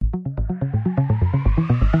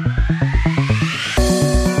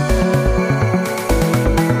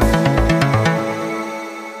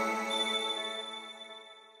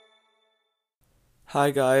Hi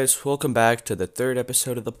guys, welcome back to the third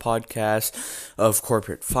episode of the podcast of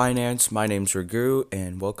corporate finance. My name's Raghu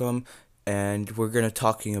and welcome. And we're going to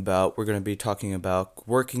be talking about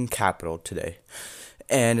working capital today.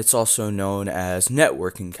 And it's also known as net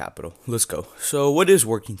working capital. Let's go. So, what is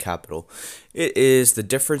working capital? It is the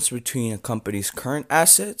difference between a company's current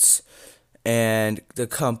assets and the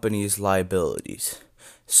company's liabilities.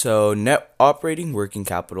 So, net operating working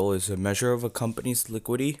capital is a measure of a company's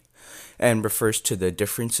liquidity and refers to the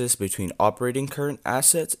differences between operating current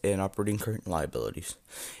assets and operating current liabilities.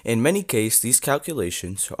 In many cases, these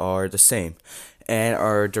calculations are the same and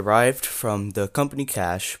are derived from the company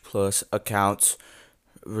cash plus accounts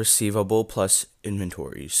receivable plus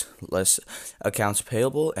inventories, less accounts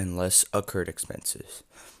payable, and less accrued expenses.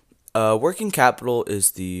 Working capital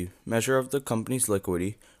is the measure of the company's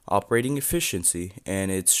liquidity, operating efficiency,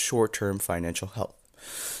 and its short term financial health.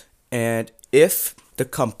 And if the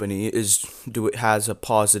company has a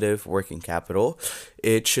positive working capital,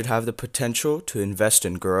 it should have the potential to invest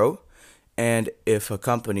and grow. And if a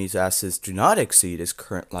company's assets do not exceed its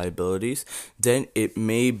current liabilities, then it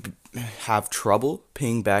may have trouble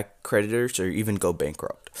paying back creditors or even go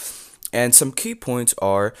bankrupt. And some key points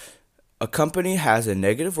are a company has a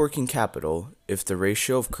negative working capital if the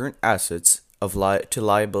ratio of current assets to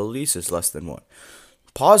liabilities is less than 1.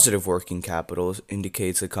 Positive working capital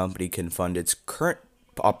indicates a company can fund its current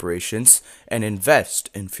operations and invest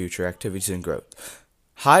in future activities and growth.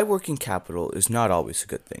 High working capital is not always a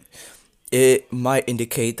good thing. It might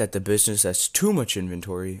indicate that the business has too much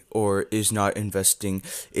inventory or is not investing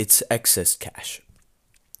its excess cash.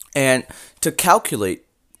 And to calculate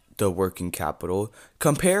the working capital,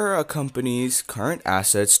 compare a company's current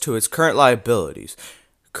assets to its current liabilities.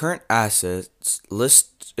 Current assets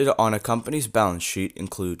listed on a company's balance sheet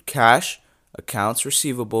include cash, accounts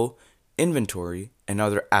receivable, inventory, and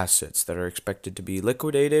other assets that are expected to be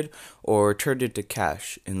liquidated or turned into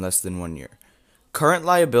cash in less than 1 year. Current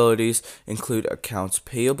liabilities include accounts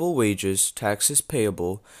payable, wages, taxes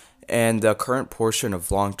payable, and the current portion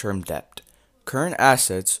of long term debt. Current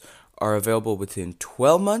assets are available within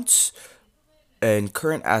 12 months, and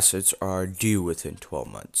current assets are due within 12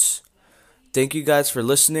 months. Thank you guys for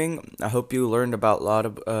listening. I hope you learned a lot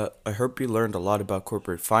about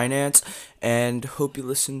corporate finance, and hope you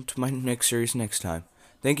listen to my next series next time.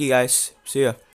 Thank you guys. See ya.